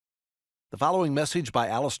The following message by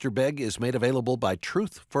Alistair Begg is made available by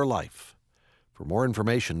Truth for Life. For more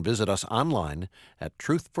information, visit us online at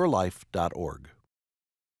truthforlife.org.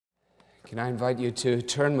 Can I invite you to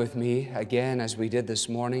turn with me again, as we did this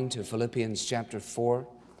morning, to Philippians chapter 4.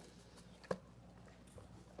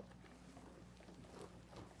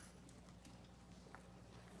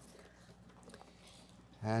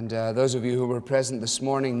 And those of you who were present this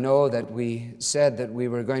morning know that we said that we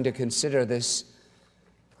were going to consider this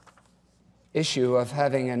issue of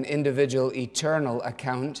having an individual eternal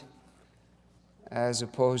account as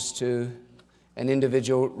opposed to an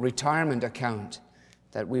individual retirement account,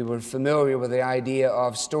 that we were familiar with the idea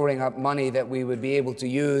of storing up money that we would be able to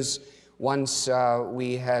use once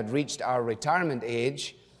we had reached our retirement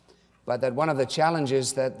age, but that one of the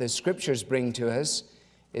challenges that the Scriptures bring to us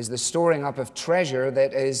is the storing up of treasure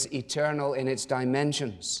that is eternal in its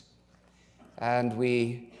dimensions. And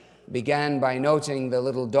we began by noting the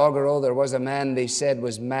little doggerel. There was a man, they said,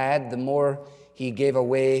 was mad. The more he gave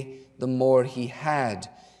away, the more he had.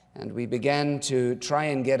 And we began to try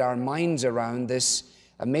and get our minds around this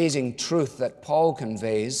amazing truth that Paul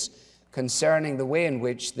conveys concerning the way in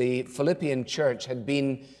which the Philippian church had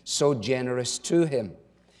been so generous to him.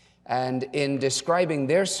 And in describing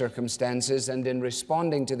their circumstances and in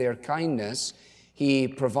responding to their kindness, he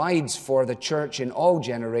provides for the church in all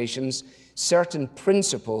generations certain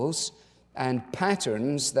principles and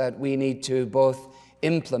patterns that we need to both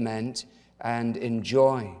implement and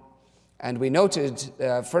enjoy. And we noted,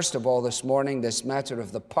 first of all this morning, this matter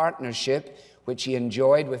of the partnership which he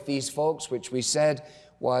enjoyed with these folks, which we said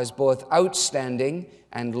was both outstanding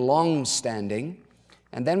and long-standing.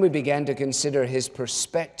 And then we began to consider his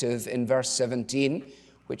perspective in verse 17,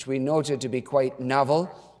 which we noted to be quite novel.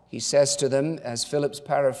 He says to them, as Phillips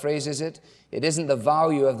paraphrases it, "It isn't the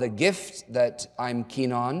value of the gift that I'm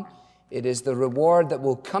keen on. It is the reward that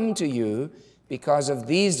will come to you because of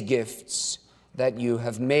these gifts that you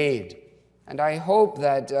have made." And I hope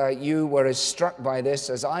that you were as struck by this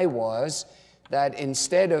as I was, that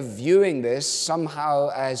instead of viewing this somehow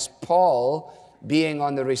as Paul being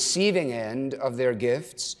on the receiving end of their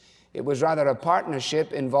gifts, it was rather a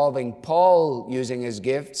partnership involving Paul using his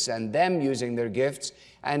gifts and them using their gifts.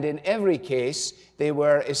 And in every case, they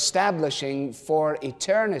were establishing for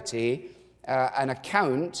eternity an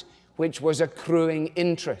account which was accruing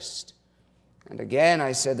interest. And again,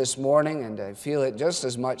 I said this morning, and I feel it just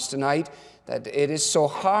as much tonight, that it is so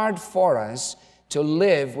hard for us to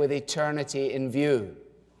live with eternity in view.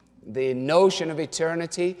 The notion of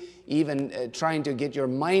eternity, even trying to get your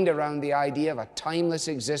mind around the idea of a timeless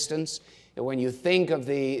existence, when you think of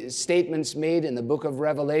the statements made in the book of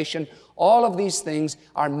Revelation, all of these things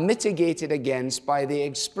are mitigated against by the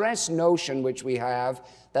express notion which we have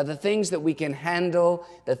that the things that we can handle,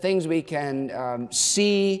 the things we can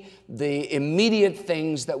see, the immediate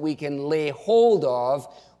things that we can lay hold of,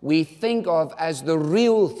 we think of as the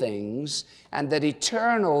real things, and that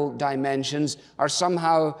eternal dimensions are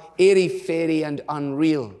somehow airy-fairy and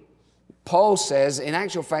unreal. Paul says, in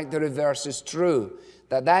actual fact, the reverse is true,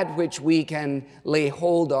 that which we can lay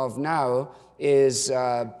hold of now is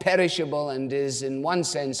perishable and is in one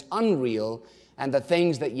sense unreal, and the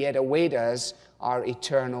things that yet await us are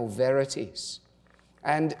eternal verities.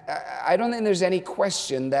 And I don't think there's any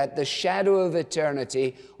question that the shadow of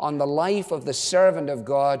eternity on the life of the servant of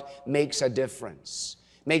God makes a difference.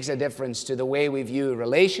 Makes a difference to the way we view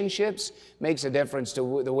relationships, makes a difference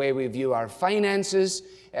to the way we view our finances,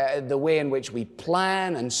 the way in which we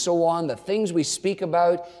plan and so on, the things we speak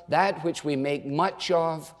about, that which we make much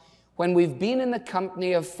of. When we've been in the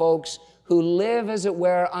company of folks who live, as it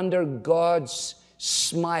were, under God's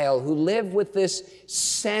smile, who live with this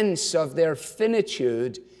sense of their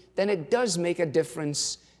finitude, then it does make a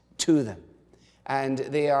difference to them. And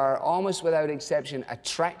they are almost without exception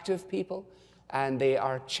attractive people, and they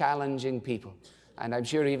are challenging people. And I'm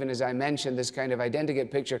sure even as I mentioned this kind of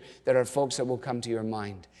identikit picture, there are folks that will come to your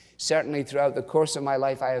mind. Certainly throughout the course of my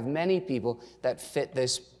life, I have many people that fit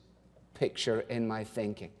this picture in my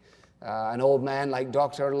thinking. An old man like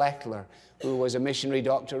Dr. Lechler, who was a missionary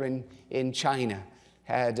doctor in China,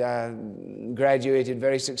 had graduated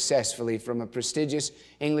very successfully from a prestigious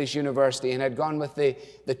English university and had gone with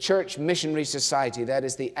the Church Missionary Society, that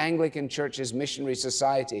is the Anglican Church's Missionary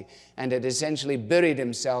Society, and had essentially buried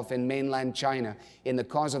himself in mainland China in the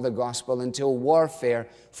cause of the gospel until warfare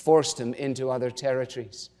forced him into other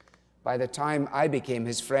territories. By the time I became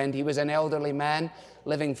his friend, he was an elderly man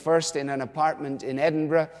living first in an apartment in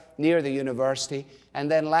Edinburgh near the university, and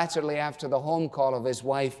then latterly, after the home call of his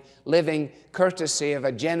wife, living courtesy of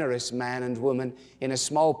a generous man and woman in a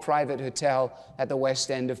small private hotel at the west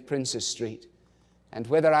end of Princes Street. And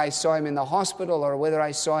whether I saw him in the hospital or whether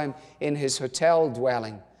I saw him in his hotel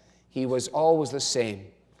dwelling, he was always the same,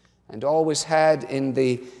 and always had in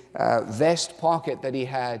the vest pocket that he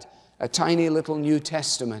had a tiny little New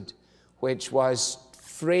Testament, which was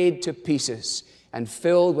frayed to pieces and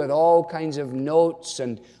filled with all kinds of notes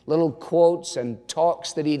and little quotes and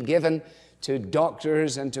talks that he'd given to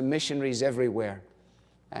doctors and to missionaries everywhere.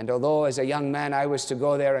 And although as a young man I was to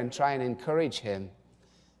go there and try and encourage him,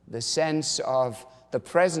 the sense of the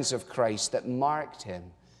presence of Christ that marked him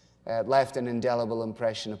left an indelible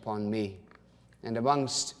impression upon me. And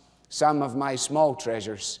amongst some of my small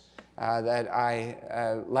treasures that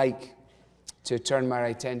I like to turn my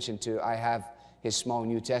attention to, I have his small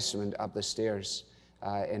New Testament up the stairs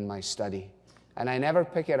in my study. And I never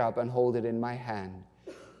pick it up and hold it in my hand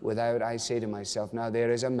without I say to myself, now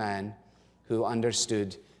there is a man who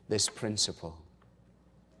understood this principle.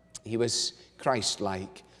 He was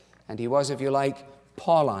Christ-like, and he was, if you like,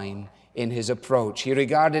 Pauline in his approach. He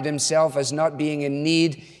regarded himself as not being in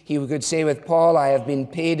need. He could say with Paul, I have been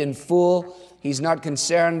paid in full. He's not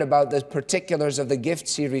concerned about the particulars of the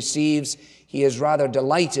gifts he receives. He is rather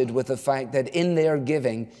delighted with the fact that in their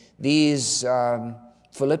giving, these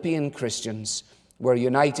Philippian Christians were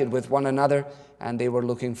united with one another, and they were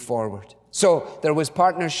looking forward. So there was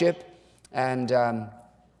partnership, and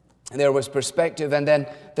there was perspective, and then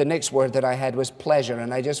the next word that I had was pleasure,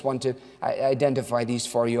 and I just want to identify these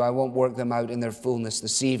for you. I won't work them out in their fullness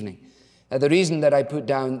this evening. The reason that I put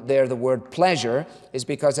down there the word pleasure is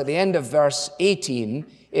because at the end of verse 18,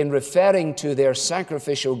 in referring to their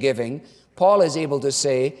sacrificial giving, Paul is able to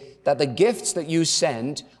say that the gifts that you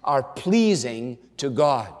sent are pleasing to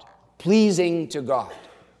God. Pleasing to God.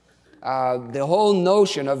 The whole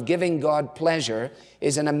notion of giving God pleasure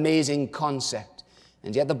is an amazing concept.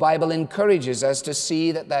 And yet the Bible encourages us to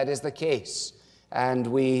see that that is the case. And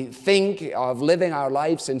we think of living our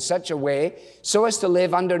lives in such a way so as to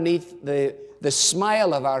live underneath the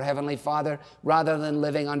smile of our Heavenly Father rather than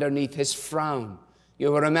living underneath His frown.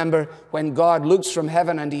 You will remember when God looks from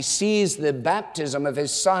heaven and He sees the baptism of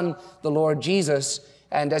His Son, the Lord Jesus,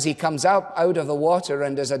 and as He comes out of the water,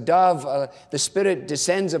 and as a dove, the Spirit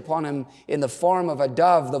descends upon Him in the form of a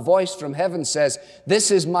dove, the voice from heaven says,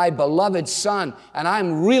 "This is my beloved Son, and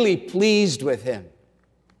I'm really pleased with Him."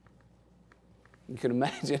 You can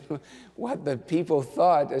imagine what the people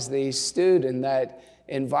thought as they stood in that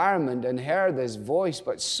environment and heard this voice,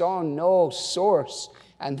 but saw no source.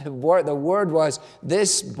 And the word was,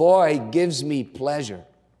 "This boy gives me pleasure."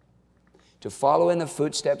 To follow in the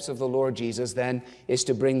footsteps of the Lord Jesus, then, is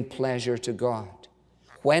to bring pleasure to God.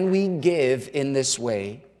 When we give in this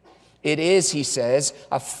way, it is, he says,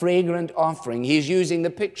 a fragrant offering. He's using the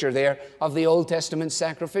picture there of the Old Testament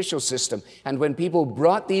sacrificial system. And when people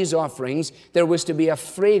brought these offerings, there was to be a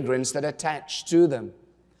fragrance that attached to them.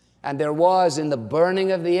 And there was, in the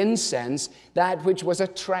burning of the incense, that which was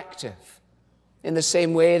attractive. In the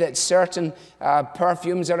same way that certain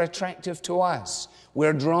perfumes are attractive to us.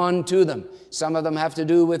 We're drawn to them. Some of them have to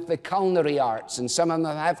do with the culinary arts, and some of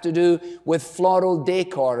them have to do with floral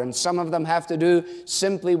decor, and some of them have to do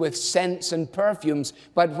simply with scents and perfumes.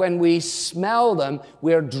 But when we smell them,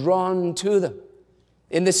 we're drawn to them.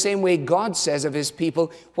 In the same way, God says of His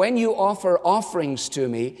people, when you offer offerings to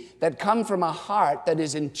me that come from a heart that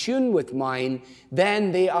is in tune with mine,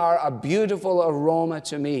 then they are a beautiful aroma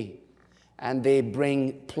to me, and they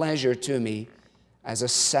bring pleasure to me as a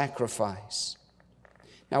sacrifice.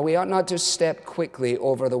 Now, we ought not to step quickly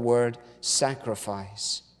over the word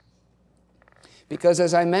sacrifice. Because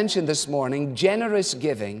as I mentioned this morning, generous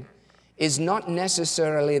giving is not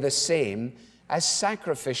necessarily the same as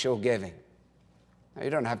sacrificial giving. Now, you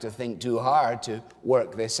don't have to think too hard to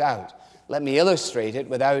work this out. Let me illustrate it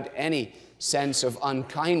without any sense of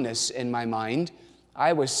unkindness in my mind.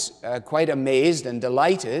 I was quite amazed and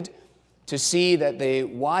delighted to see that the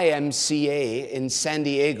YMCA in San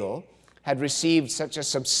Diego had received such a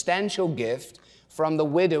substantial gift from the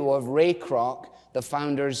widow of Ray Kroc, the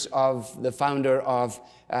founder of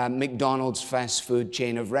McDonald's fast food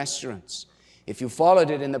chain of restaurants. If you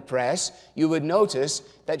followed it in the press, you would notice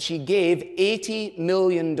that she gave $80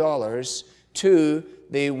 million to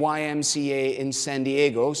the YMCA in San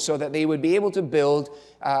Diego so that they would be able to build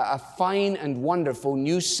a fine and wonderful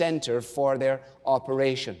new center for their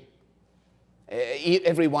operation.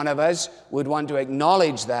 Every one of us would want to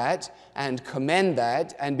acknowledge that and commend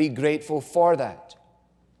that and be grateful for that.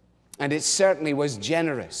 And it certainly was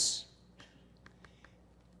generous.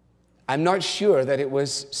 I'm not sure that it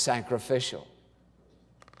was sacrificial.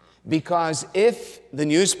 Because if the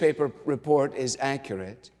newspaper report is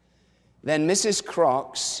accurate, then Mrs.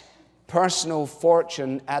 Kroc's personal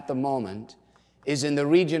fortune at the moment is in the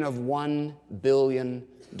region of $1 billion.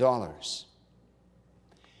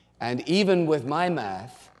 And even with my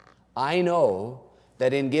math, I know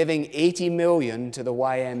that in giving $80 million to the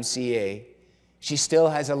YMCA, she still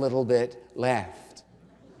has a little bit left.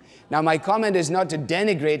 Now, my comment is not to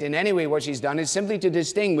denigrate in any way what she's done. It's simply to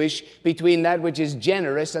distinguish between that which is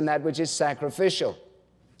generous and that which is sacrificial.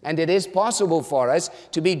 And it is possible for us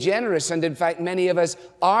to be generous, and in fact, many of us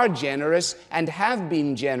are generous and have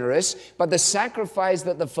been generous, but the sacrifice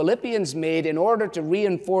that the Philippians made in order to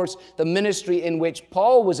reinforce the ministry in which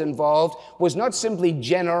Paul was involved was not simply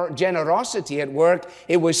generosity at work,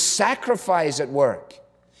 it was sacrifice at work.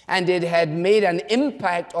 And it had made an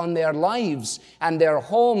impact on their lives and their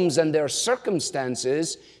homes and their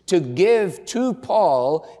circumstances to give to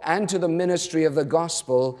Paul and to the ministry of the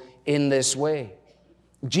gospel in this way.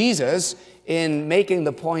 Jesus, in making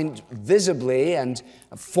the point visibly and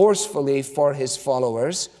forcefully for his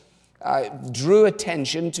followers, drew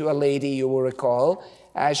attention to a lady, you will recall,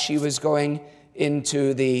 as she was going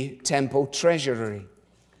into the temple treasury.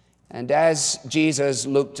 And as Jesus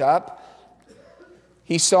looked up,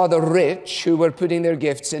 he saw the rich who were putting their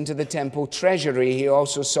gifts into the temple treasury. He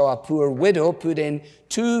also saw a poor widow put in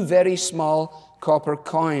 2 very small copper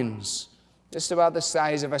coins, just about the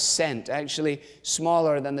size of a cent, actually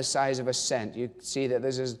smaller than the size of a cent. You see that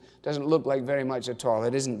this doesn't look like very much at all.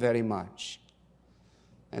 It isn't very much.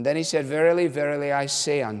 And then he said, "Verily, verily, I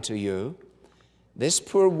say unto you, this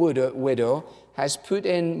poor widow has put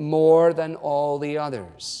in more than all the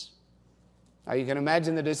others." Now you can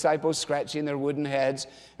imagine the disciples scratching their wooden heads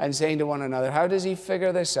and saying to one another, how does he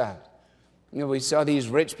figure this out? You know, we saw these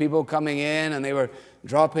rich people coming in and they were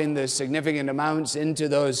dropping the significant amounts into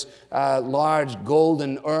those large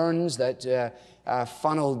golden urns that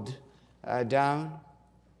funneled down.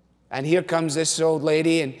 And here comes this old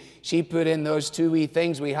lady, and she put in those 2 wee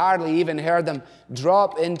things. We hardly even heard them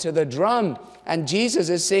drop into the drum. And Jesus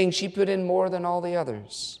is saying she put in more than all the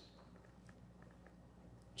others.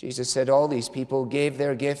 Jesus said all these people gave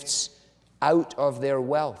their gifts out of their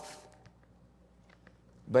wealth.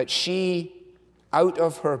 But she, out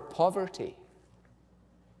of her poverty,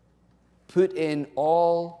 put in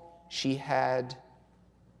all she had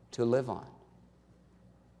to live on.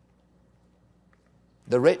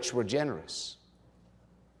 The rich were generous.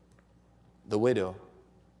 The widow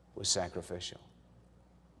was sacrificial.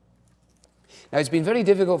 Now, it's been very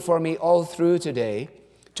difficult for me all through today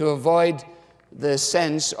to avoid the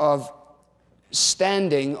sense of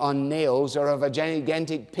standing on nails or of a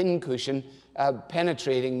gigantic pincushion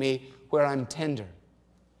penetrating me where I'm tender.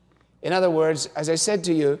 In other words, as I said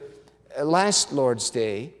to you last Lord's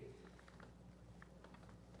Day,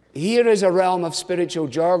 here is a realm of spiritual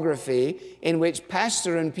geography in which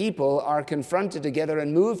pastor and people are confronted together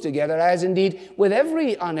and moved together, as indeed with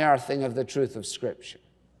every unearthing of the truth of Scripture.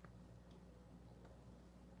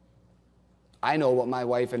 I know what my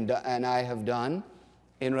wife and I have done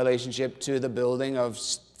in relationship to the building of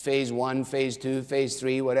phase 1, phase 2, phase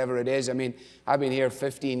 3, whatever it is. I mean, I've been here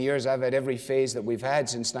 15 years. I've had every phase that we've had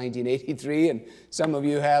since 1983, and some of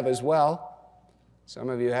you have as well. Some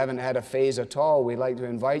of you haven't had a phase at all. We'd like to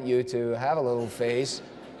invite you to have a little phase.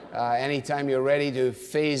 Anytime you're ready to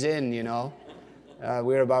phase in, you know.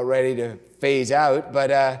 We're about ready to phase out,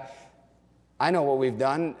 but I know what we've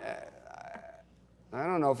done. I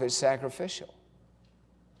don't know if it's sacrificial.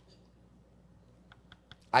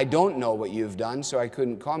 I don't know what you've done, so I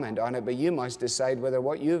couldn't comment on it, but you must decide whether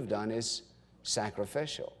what you've done is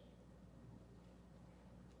sacrificial.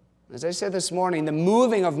 As I said this morning, the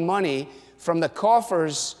moving of money from the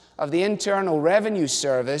coffers of the Internal Revenue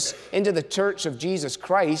Service into the Church of Jesus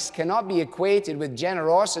Christ cannot be equated with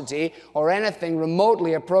generosity or anything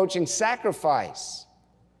remotely approaching sacrifice.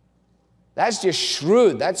 That's just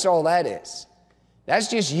shrewd. That's all that is. That's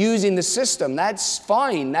just using the system. That's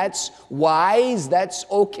fine. That's wise. That's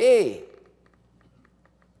okay.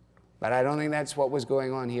 But I don't think that's what was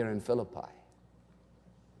going on here in Philippi.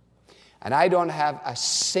 And I don't have a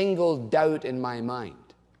single doubt in my mind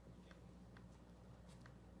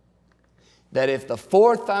that if the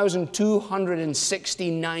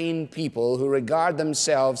 4,269 people who regard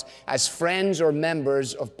themselves as friends or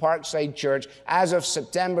members of Parkside Church as of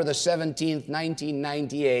September the 17th,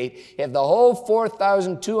 1998, if the whole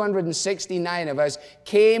 4,269 of us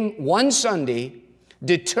came one Sunday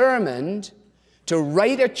determined to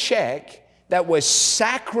write a check that was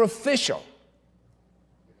sacrificial,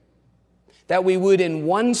 that we would in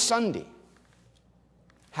one Sunday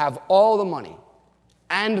have all the money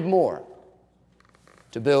and more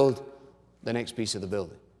to build the next piece of the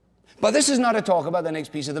building. But this is not a talk about the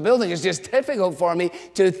next piece of the building. It's just difficult for me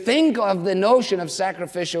to think of the notion of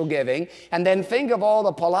sacrificial giving and then think of all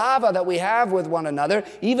the palaver that we have with one another,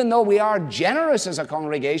 even though we are generous as a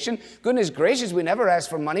congregation. Goodness gracious, we never ask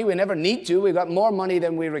for money. We never need to. We've got more money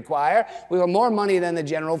than we require. We've got more money than the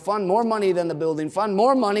general fund, more money than the building fund,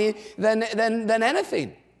 more money than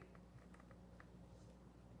anything.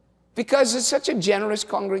 Because it's such a generous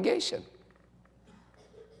congregation.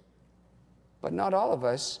 But not all of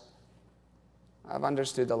us have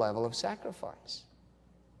understood the level of sacrifice.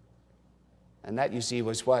 And that, you see,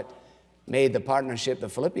 was what made the partnership the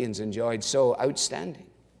Philippians enjoyed so outstanding.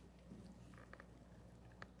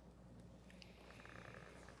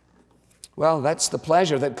 Well, that's the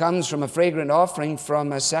pleasure that comes from a fragrant offering,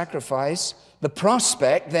 from a sacrifice. The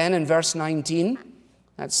prospect, then, in verse 19,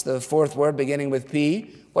 that's the fourth word beginning with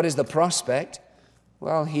P. What is the prospect?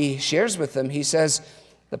 Well, he shares with them. He says,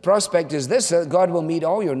 the prospect is this, that God will meet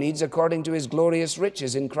all your needs according to his glorious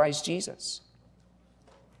riches in Christ Jesus.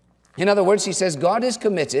 In other words, he says, God is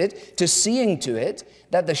committed to seeing to it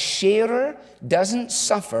that the sharer doesn't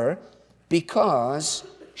suffer because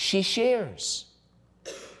she shares.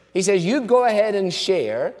 He says, you go ahead and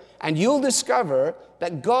share, and you'll discover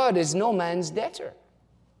that God is no man's debtor.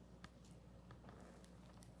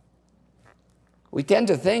 We tend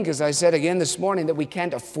to think, as I said again this morning, that we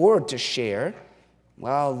can't afford to share.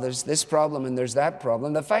 Well, there's this problem and there's that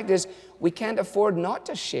problem. The fact is, we can't afford not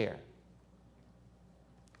to share.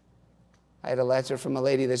 I had a letter from a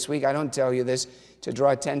lady this week. I don't tell you this to draw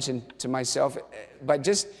attention to myself, but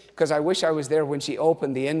just because I wish I was there when she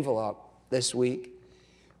opened the envelope this week.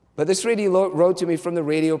 But this lady wrote to me from the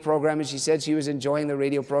radio program, and she said she was enjoying the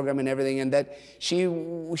radio program and everything, and that she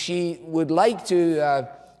would like to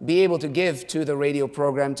be able to give to the radio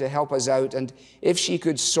program to help us out. And if she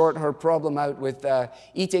could sort her problem out with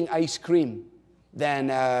eating ice cream, then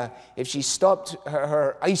if she stopped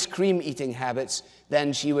her ice cream eating habits,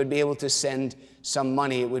 then she would be able to send some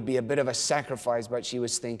money. It would be a bit of a sacrifice, but she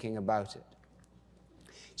was thinking about it.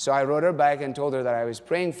 So I wrote her back and told her that I was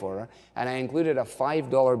praying for her, and I included a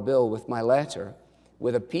 $5 bill with my letter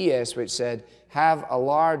with a PS which said, have a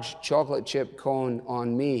large chocolate chip cone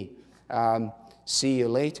on me. See you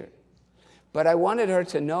later. But I wanted her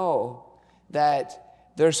to know that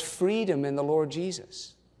there's freedom in the Lord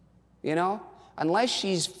Jesus. You know, unless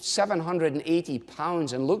she's 780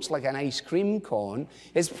 pounds and looks like an ice cream cone,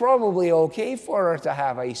 it's probably okay for her to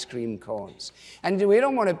have ice cream cones. And we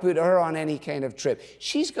don't want to put her on any kind of trip.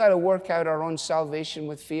 She's got to work out her own salvation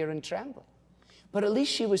with fear and trembling. But at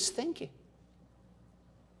least she was thinking,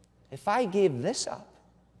 if I gave this up,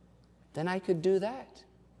 then I could do that.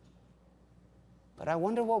 But I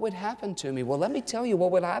wonder what would happen to me. Well, let me tell you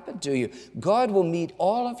what will happen to you. God will meet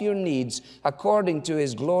all of your needs according to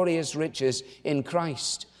his glorious riches in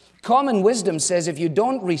Christ. Common wisdom says if you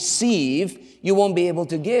don't receive, you won't be able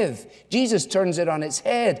to give. Jesus turns it on its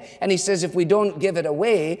head, and he says if we don't give it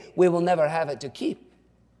away, we will never have it to keep.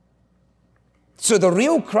 So the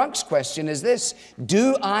real crux question is this: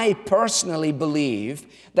 do I personally believe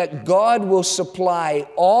that God will supply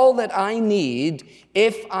all that I need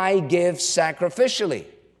if I give sacrificially?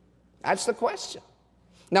 That's the question.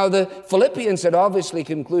 Now, the Philippians had obviously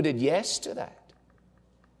concluded yes to that.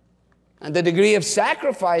 And the degree of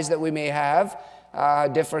sacrifice that we may have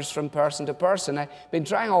differs from person to person. I've been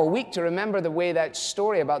trying all week to remember the way that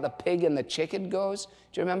story about the pig and the chicken goes.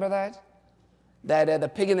 Do you remember that? That the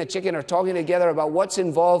pig and the chicken are talking together about what's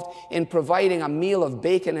involved in providing a meal of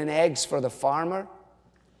bacon and eggs for the farmer.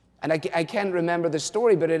 And I can't remember the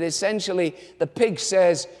story, but it essentially, the pig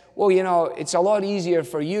says, well, you know, it's a lot easier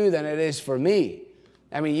for you than it is for me.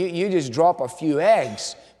 I mean, you just drop a few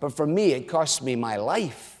eggs, but for me, it costs me my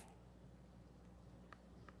life.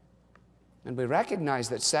 And we recognize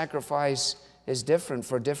that sacrifice is different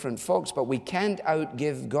for different folks, but we can't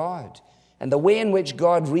outgive God. And the way in which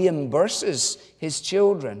God reimburses his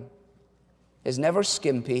children is never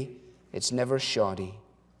skimpy, it's never shoddy.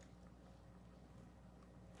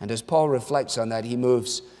 And as Paul reflects on that, he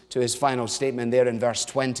moves to his final statement there in verse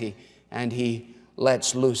 20, and he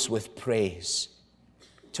lets loose with praise.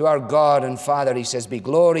 To our God and Father, he says, be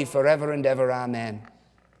glory forever and ever, amen.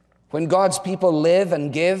 When God's people live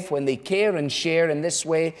and give, when they care and share in this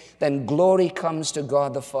way, then glory comes to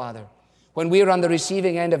God the Father. When we are on the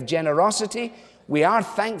receiving end of generosity, we are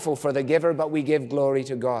thankful for the giver, but we give glory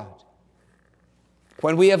to God.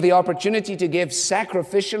 When we have the opportunity to give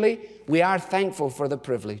sacrificially, we are thankful for the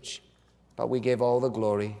privilege, but we give all the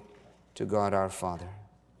glory to God our Father.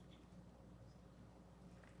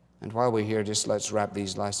 And while we're here, just let's wrap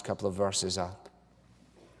these last couple of verses up.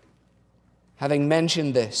 Having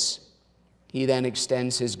mentioned this, he then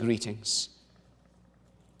extends his greetings.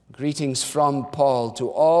 Greetings from Paul to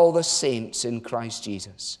all the saints in Christ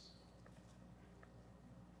Jesus.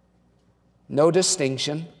 No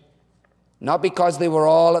distinction, not because they were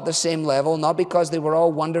all at the same level, not because they were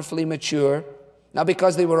all wonderfully mature, not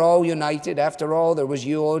because they were all united. After all, there was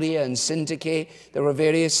Euodia and Syntyche. There were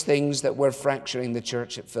various things that were fracturing the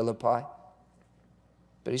church at Philippi.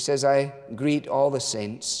 But he says, I greet all the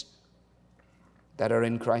saints that are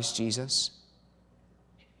in Christ Jesus.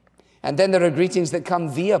 And then there are greetings that come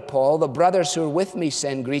via Paul. The brothers who are with me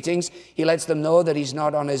send greetings. He lets them know that he's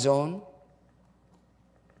not on his own.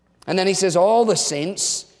 And then he says, all the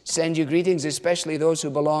saints send you greetings, especially those who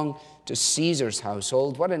belong to Caesar's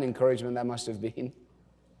household. What an encouragement that must have been.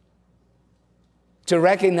 To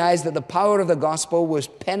recognize that the power of the gospel was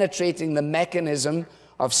penetrating the mechanism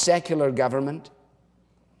of secular government.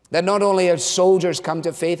 That not only had soldiers come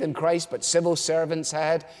to faith in Christ, but civil servants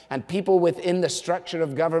had, and people within the structure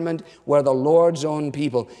of government were the Lord's own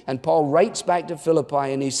people. And Paul writes back to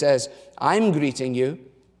Philippi and he says, I'm greeting you,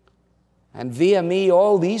 and via me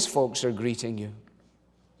all these folks are greeting you,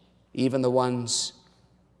 even the ones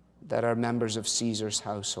that are members of Caesar's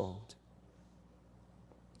household.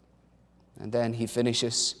 And then he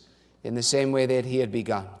finishes in the same way that he had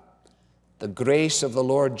begun. The grace of the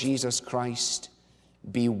Lord Jesus Christ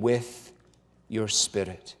be with your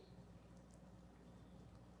spirit.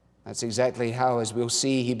 That's exactly how, as we'll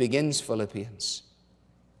see, he begins Philippians.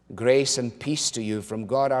 Grace and peace to you from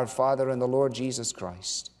God our Father and the Lord Jesus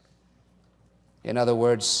Christ. In other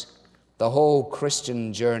words, the whole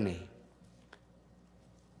Christian journey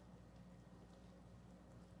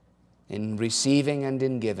in receiving and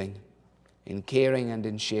in giving, in caring and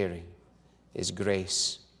in sharing, is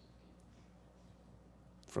grace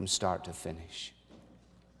from start to finish.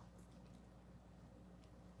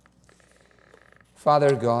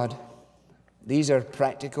 Father God, these are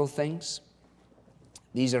practical things.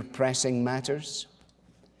 These are pressing matters.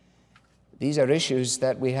 These are issues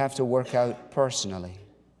that we have to work out personally.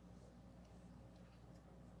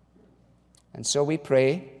 And so we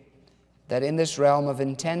pray that in this realm of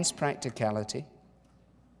intense practicality,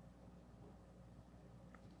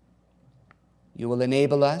 you will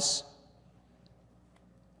enable us,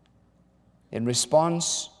 in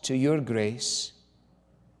response to your grace,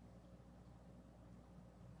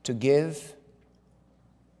 to give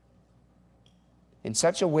in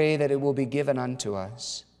such a way that it will be given unto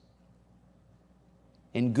us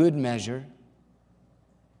in good measure,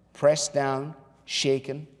 pressed down,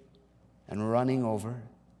 shaken, and running over.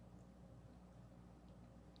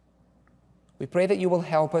 We pray that you will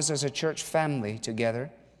help us as a church family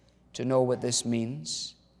together to know what this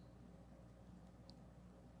means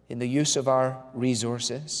in the use of our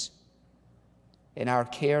resources, in our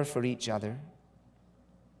care for each other,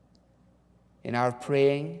 in our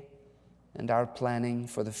praying and our planning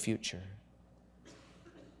for the future.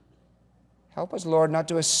 Help us, Lord, not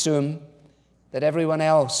to assume that everyone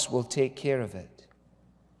else will take care of it,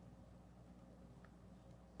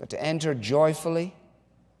 but to enter joyfully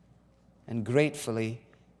and gratefully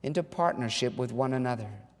into partnership with one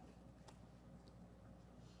another,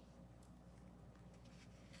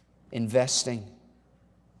 investing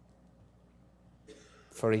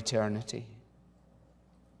for eternity.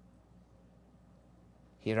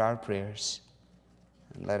 Hear our prayers,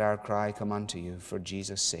 and let our cry come unto you. For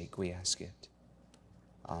Jesus' sake we ask it.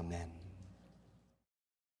 Amen.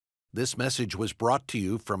 This message was brought to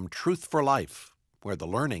you from Truth for Life, where the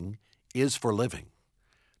learning is for living.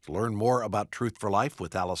 To learn more about Truth for Life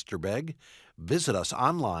with Alistair Begg, visit us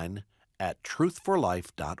online at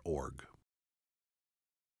truthforlife.org.